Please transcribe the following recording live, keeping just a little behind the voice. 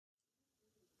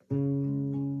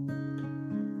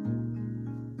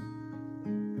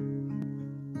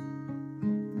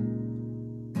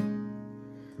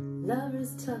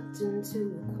tucked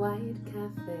into a quiet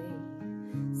cafe,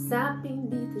 sat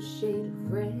beneath the shade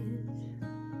of red.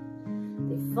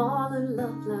 They fall in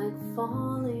love like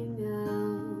falling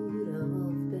out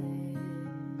of bed.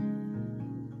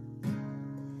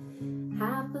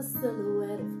 Half a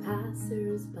silhouette of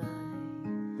passers-by,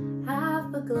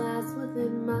 half a glass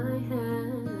within my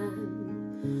hand,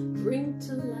 drink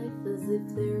to life as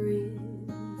if there is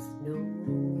no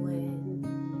end.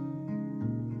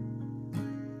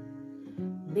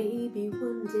 Maybe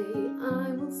one day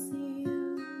I will see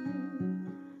you,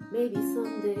 maybe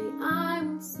someday I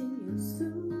will see you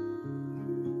soon.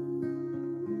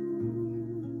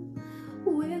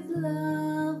 With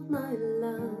love, my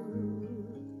love,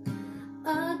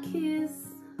 a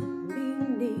kiss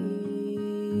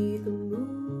beneath the moon.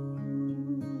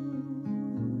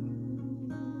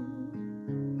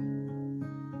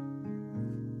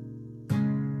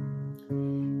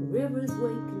 Rivers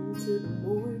waken to the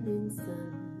morning sun,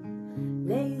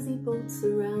 lazy boats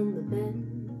around the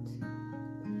bend,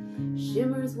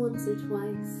 shimmers once or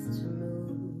twice to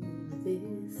move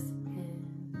this pen.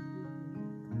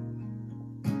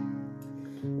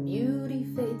 Beauty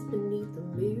fades beneath the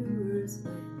mirrors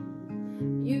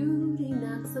when beauty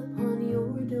knocks upon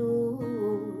your door.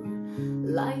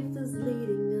 Life is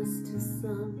leading us to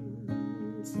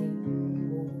something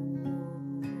more.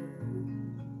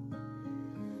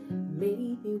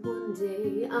 Maybe one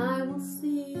day I will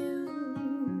see you,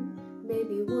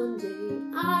 maybe one day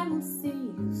I will see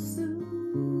you soon.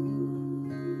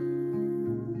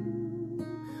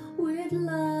 With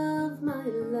love, my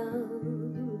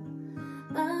love,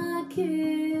 a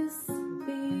kiss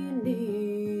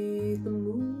beneath the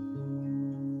moon.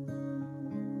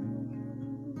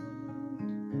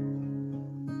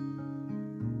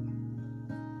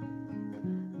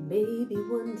 Maybe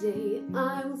one day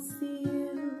I will see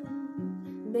you,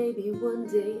 maybe one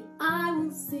day I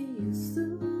will see you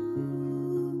soon.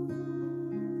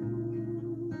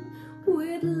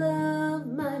 With love,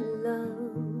 my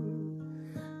love,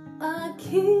 a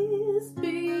kiss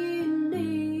beneath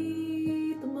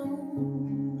the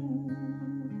moon.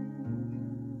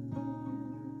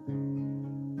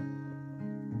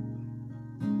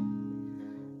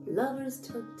 Lovers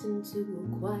tucked into a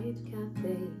quiet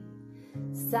cafe,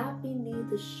 sat beneath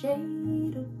the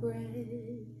shade of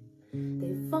red.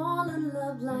 They fall in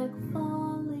love like fall